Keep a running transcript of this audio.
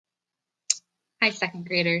Hi, second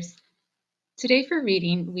graders. Today for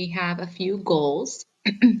reading, we have a few goals.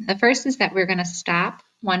 The first is that we're going to stop,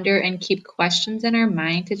 wonder, and keep questions in our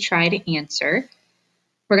mind to try to answer.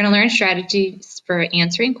 We're going to learn strategies for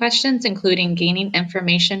answering questions, including gaining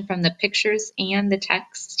information from the pictures and the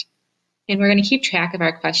text. And we're going to keep track of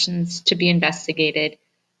our questions to be investigated,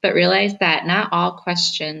 but realize that not all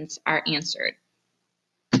questions are answered.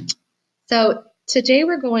 So today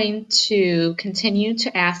we're going to continue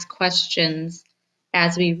to ask questions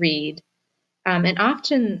as we read. And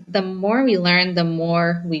often, the more we learn, the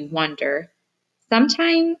more we wonder.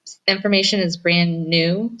 Sometimes information is brand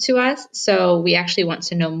new to us, so we actually want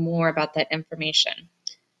to know more about that information.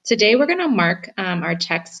 Today, we're going to mark our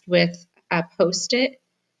text with a Post-it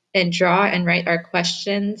and draw and write our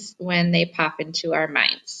questions when they pop into our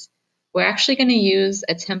minds. We're actually going to use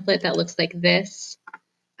a template that looks like this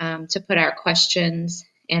to put our questions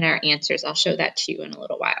and our answers. I'll show that to you in a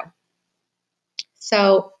little while.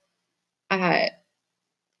 So,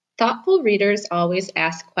 thoughtful readers always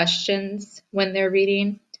ask questions when they're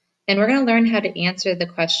reading, and we're going to learn how to answer the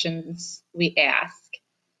questions we ask.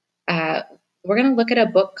 We're going to look at a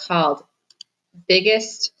book called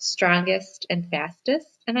Biggest, Strongest, and Fastest,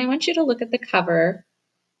 and I want you to look at the cover,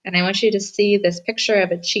 and I want you to see this picture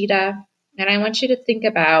of a cheetah, and I want you to think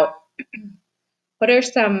about what are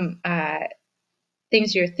some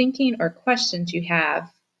things you're thinking or questions you have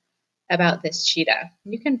about this cheetah.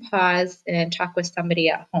 You can pause and talk with somebody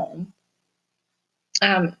at home.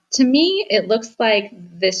 To me, it looks like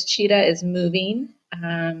this cheetah is moving.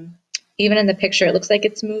 Even in the picture, it looks like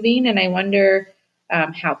it's moving, and I wonder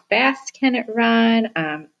how fast can it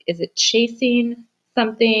run? Is it chasing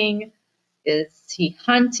something? Is he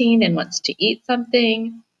hunting and wants to eat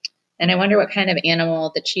something? And I wonder what kind of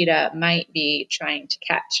animal the cheetah might be trying to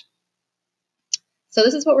catch. So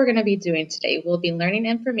this is what we're going to be doing today. We'll be learning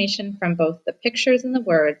information from both the pictures and the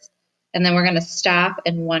words, and then we're going to stop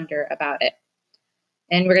and wonder about it.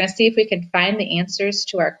 And we're going to see if we can find the answers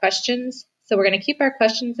to our questions. So we're going to keep our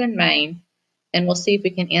questions in mind, and we'll see if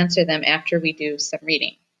we can answer them after we do some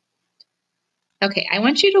reading. Okay, I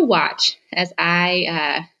want you to watch as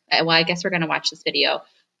I guess we're going to watch this video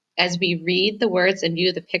as we read the words and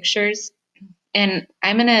view the pictures. And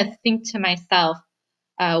I'm going to think to myself,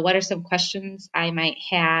 what are some questions I might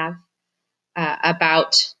have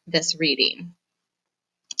about this reading?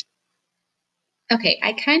 Okay,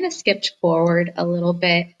 I kind of skipped forward a little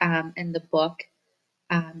bit in the book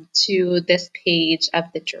to this page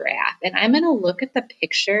of the giraffe. And I'm going to look at the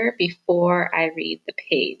picture before I read the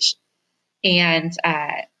page. And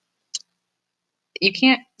you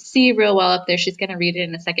can't see real well up there. She's going to read it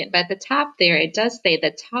in a second. But at the top there, it does say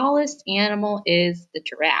the tallest animal is the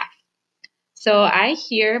giraffe. So I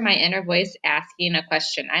hear my inner voice asking a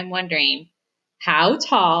question. I'm wondering, how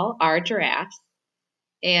tall are giraffes?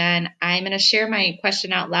 And I'm going to share my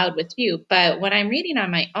question out loud with you. But when I'm reading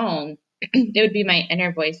on my own, it would be my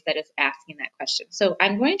inner voice that is asking that question. So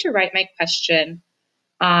I'm going to write my question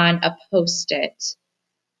on a Post-it.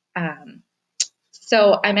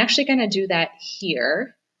 So I'm actually going to do that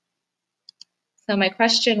here. So my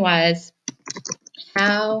question was,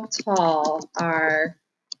 how tall are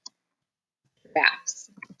giraffes?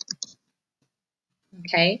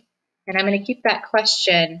 Okay, and I'm going to keep that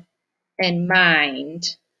question in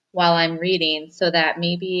mind while I'm reading so that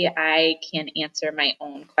maybe I can answer my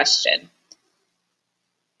own question.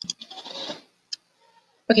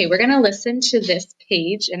 Okay, we're going to listen to this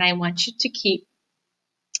page, and I want you to keep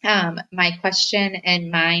my question in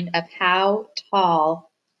mind of how tall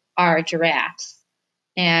are giraffes.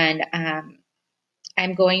 And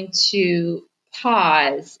I'm going to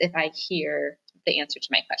pause if I hear the answer to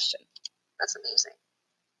my question. That's amazing.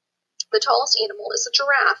 The tallest animal is a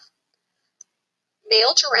giraffe.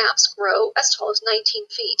 Male giraffes grow as tall as 19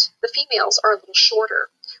 feet. The females are a little shorter.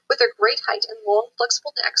 With their great height and long,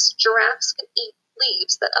 flexible necks, giraffes can eat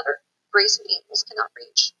leaves that other grazing animals cannot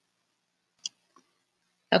reach.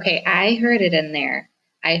 Okay, I heard it in there.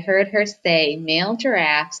 I heard her say male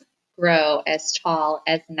giraffes grow as tall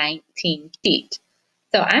as 19 feet.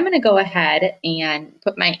 So I'm going to go ahead and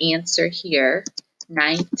put my answer here,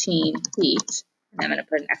 19 feet. And I'm going to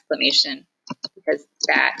put an exclamation because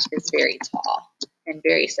that is very tall and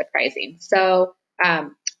very surprising. So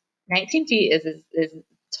 19 feet is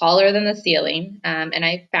taller than the ceiling. And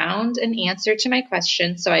I found an answer to my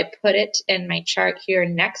question. So I put it in my chart here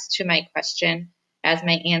next to my question as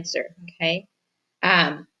my answer, okay?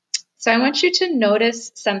 So I want you to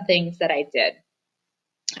notice some things that I did.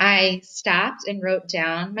 I stopped and wrote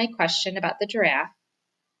down my question about the giraffe.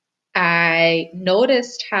 I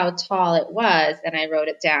noticed how tall it was, and I wrote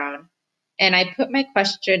it down. and I put my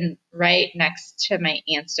question right next to my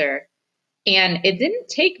answer. And it didn't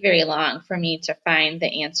take very long for me to find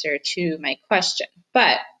the answer to my question.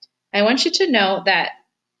 But I want you to know that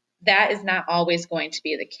that is not always going to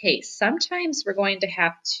be the case. Sometimes we're going to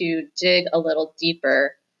have to dig a little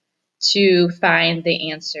deeper to find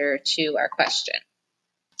the answer to our question.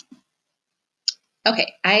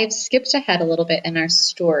 Okay, I've skipped ahead a little bit in our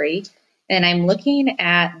story, and I'm looking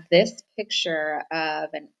at this picture of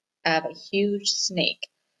a huge snake.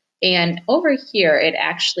 And over here, it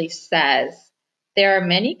actually says, there are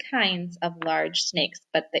many kinds of large snakes,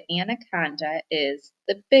 but the anaconda is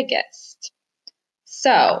the biggest.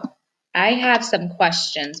 So I have some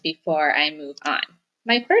questions before I move on.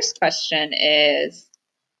 My first question is,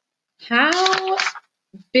 how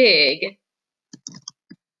big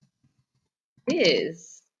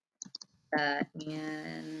is the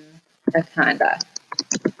anaconda?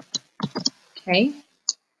 Okay.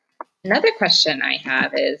 Another question I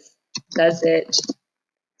have is, does it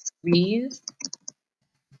squeeze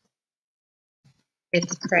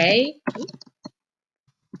its prey? I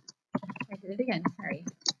did it again, sorry.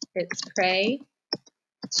 Its prey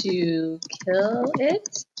to kill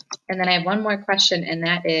it? And then I have one more question, and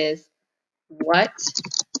that is, what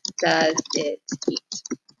does it eat?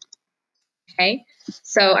 Okay,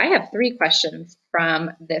 so I have 3 questions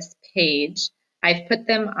from this page. I've put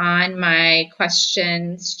them on my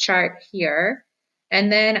questions chart here,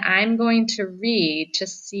 and then I'm going to read to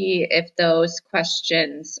see if those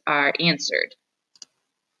questions are answered.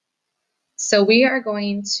 So we are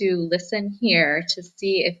going to listen here to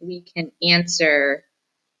see if we can answer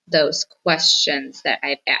those questions that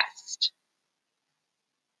I've asked.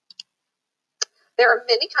 There are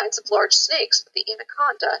many kinds of large snakes, but the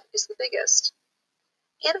anaconda is the biggest.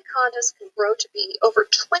 Anacondas can grow to be over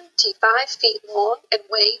 25 feet long and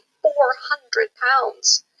weigh 400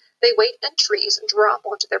 pounds. They wait in trees and drop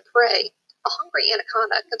onto their prey. A hungry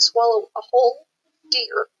anaconda can swallow a whole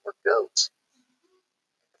deer or goat.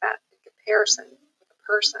 That in comparison with a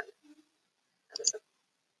person.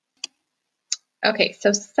 Okay,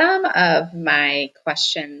 so some of my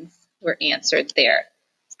questions were answered there.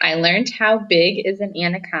 I learned how big is an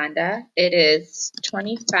anaconda. It is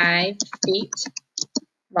 25 feet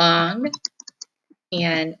long,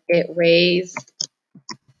 and it weighs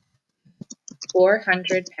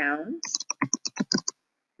 400 pounds.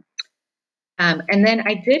 And then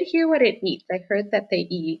I did hear what it eats. I heard that they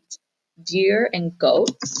eat deer and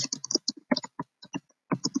goats.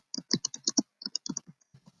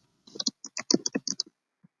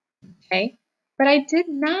 Okay, but I did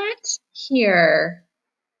not hear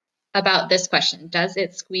about this question. Does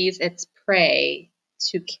it squeeze its prey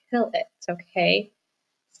to kill it? Okay,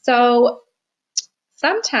 so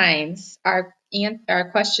sometimes our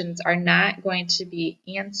questions are not going to be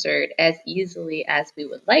answered as easily as we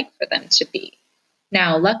would like for them to be.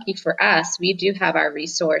 Now, lucky for us, we do have our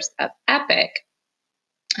resource of EPIC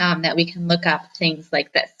that we can look up things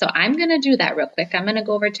like this. So I'm going to do that real quick. I'm going to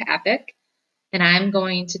go over to EPIC, and I'm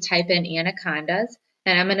going to type in anacondas,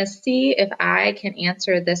 and I'm going to see if I can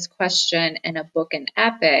answer this question in a book in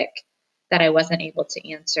EPIC that I wasn't able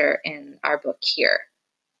to answer in our book here.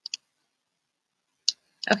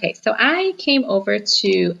 Okay, so I came over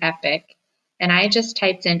to EPIC, and I just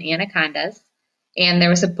typed in anacondas, and there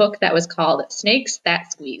was a book that was called Snakes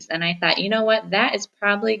That Squeeze, and I thought, you know what, that is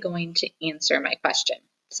probably going to answer my question.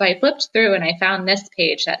 So I flipped through, and I found this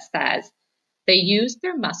page that says, they use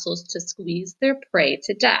their muscles to squeeze their prey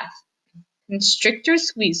to death. Constrictors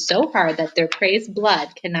squeeze so hard that their prey's blood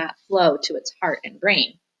cannot flow to its heart and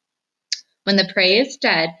brain. When the prey is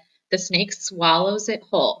dead, the snake swallows it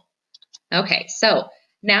whole. Okay, so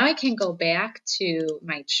now I can go back to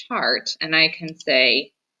my chart and I can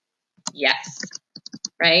say, yes,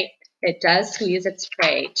 right? It does squeeze its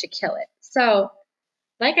prey to kill it. So,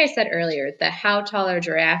 like I said earlier, the how tall are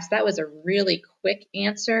giraffes, that was a really quick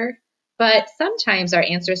answer, but sometimes our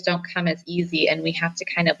answers don't come as easy and we have to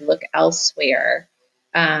kind of look elsewhere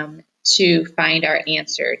to find our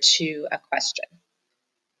answer to a question.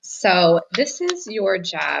 So this is your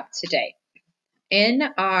job today. In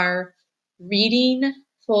our reading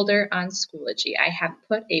folder on Schoology, I have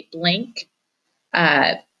put a blank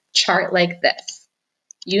chart like this.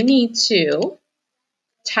 You need to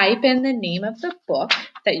type in the name of the book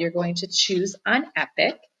that you're going to choose on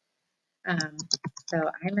EPIC. So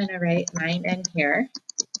I'm going to write mine in here.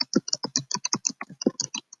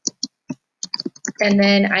 And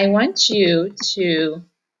then I want you to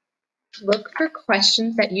look for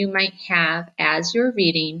questions that you might have as you're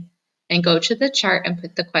reading and go to the chart and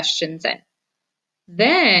put the questions in.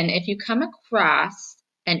 Then if you come across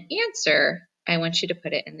an answer, I want you to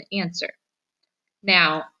put it in the answer.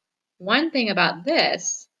 Now, one thing about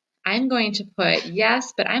this, I'm going to put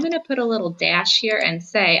yes, but I'm going to put a little dash here and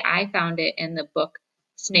say I found it in the book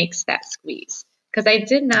Snakes That Squeeze, because I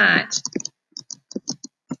did not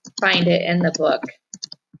find it in the book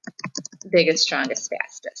Biggest, Strongest,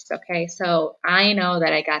 Fastest. Okay, so I know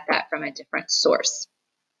that I got that from a different source.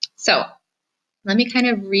 So let me kind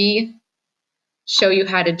of show you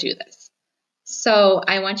how to do this. So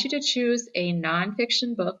I want you to choose a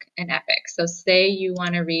nonfiction book, an epic. So say you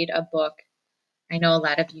want to read a book. I know a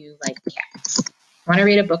lot of you like cats. I want to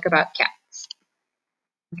read a book about cats.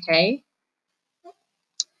 Okay.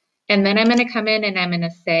 And then I'm going to come in and I'm going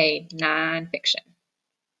to say nonfiction.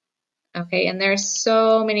 Okay. And there's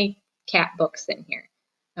so many cat books in here.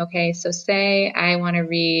 Okay. So say I want to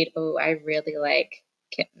read, oh, I really like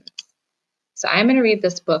kittens. So I'm going to read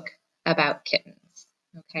this book about kittens.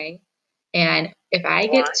 Okay. And if I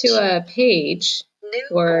get to a page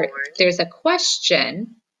where there's a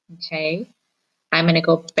question, okay, I'm going to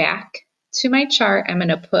go back to my chart. I'm going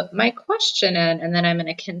to put my question in, and then I'm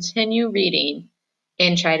going to continue reading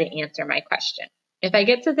and try to answer my question. If I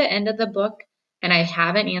get to the end of the book and I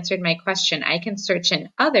haven't answered my question, I can search in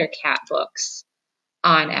other cat books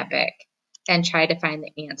on Epic and try to find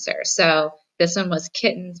the answer. So this one was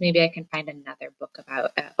kittens. Maybe I can find another book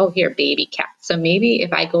about, baby cats. So maybe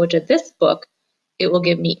if I go to this book, it will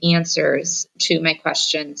give me answers to my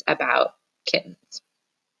questions about kittens.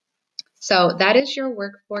 So that is your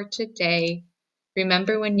work for today.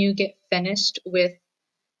 Remember, when you get finished with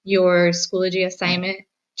your Schoology assignment,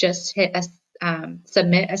 just hit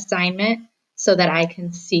submit assignment so that I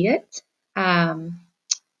can see it. And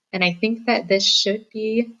I think that this should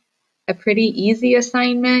be a pretty easy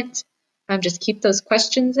assignment. Just keep those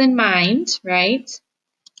questions in mind, right?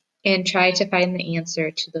 And try to find the answer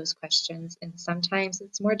to those questions. And sometimes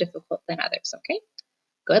it's more difficult than others, okay?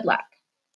 Good luck.